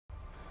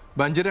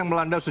Banjir yang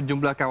melanda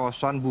sejumlah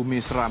kawasan bumi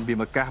Serambi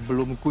Mekah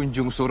belum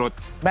kunjung surut.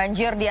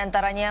 Banjir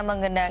diantaranya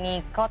menggenangi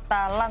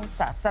kota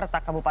Langsa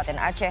serta Kabupaten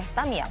Aceh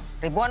Tamiang.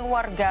 Ribuan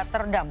warga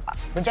terdampak.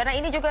 Bencana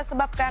ini juga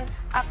sebabkan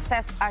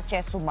akses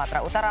Aceh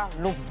Sumatera Utara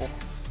lumpuh.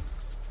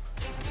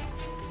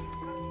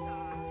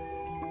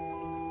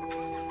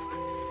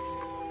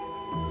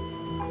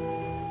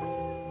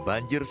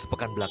 Banjir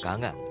sepekan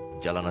belakangan,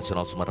 Jalan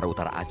Nasional Sumatera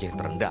Utara Aceh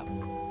terendam.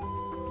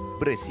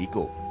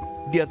 Beresiko,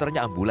 di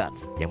antaranya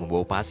ambulans yang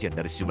membawa pasien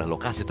dari sejumlah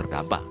lokasi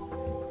terdampak.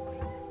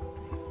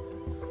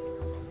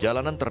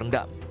 Jalanan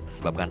terendam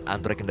sebabkan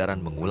antre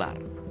kendaraan mengular,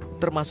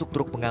 termasuk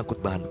truk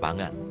pengangkut bahan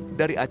pangan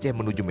dari Aceh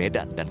menuju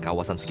Medan dan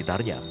kawasan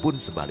sekitarnya pun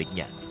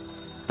sebaliknya.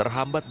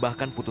 Terhambat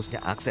bahkan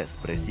putusnya akses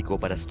beresiko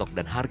pada stok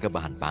dan harga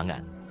bahan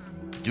pangan.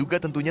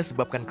 Juga tentunya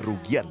sebabkan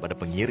kerugian pada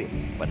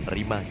pengirim,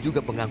 penerima juga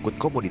pengangkut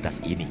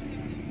komoditas ini.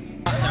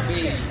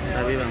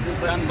 Tapi bang,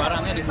 kan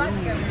barangnya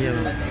dibunuh. Iya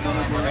bang.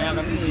 Makanya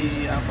kami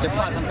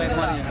cepat sampai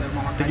kemari.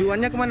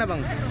 Tujuannya kemana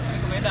bang?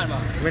 Ke Medan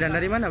bang. Medan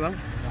dari mana bang?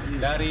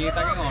 Dari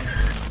Takengon.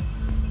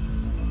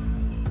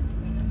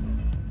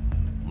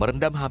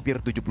 Merendam hampir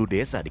 70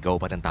 desa di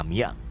Kabupaten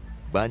Tamiang.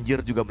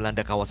 Banjir juga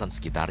melanda kawasan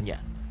sekitarnya,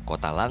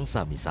 kota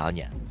Langsa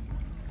misalnya.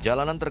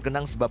 Jalanan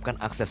tergenang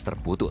sebabkan akses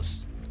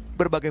terputus.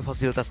 Berbagai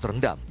fasilitas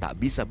terendam tak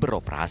bisa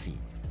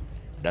beroperasi.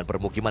 Dan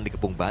permukiman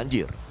dikepung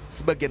banjir,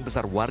 sebagian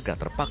besar warga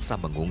terpaksa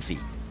mengungsi.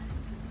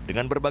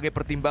 Dengan berbagai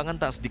pertimbangan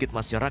tak sedikit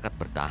masyarakat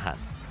bertahan.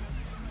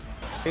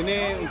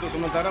 Ini untuk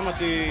sementara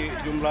masih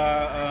jumlah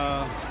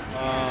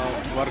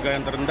warga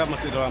yang terendam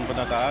masih dalam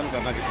pendataan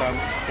karena kita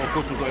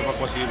fokus untuk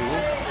evakuasi dulu.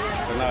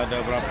 Karena ada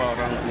beberapa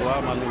orang tua,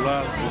 manula,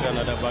 kemudian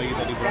ada bayi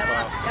tadi berapa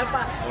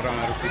orang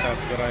harus kita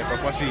segera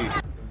evakuasi.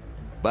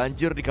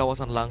 Banjir di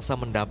kawasan Langsa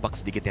mendampak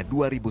sedikitnya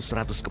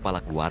 2.100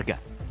 kepala keluarga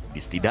di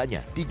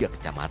setidaknya 3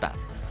 kecamatan.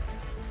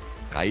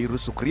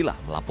 Khairul Sukrilah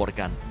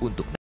melaporkan untuk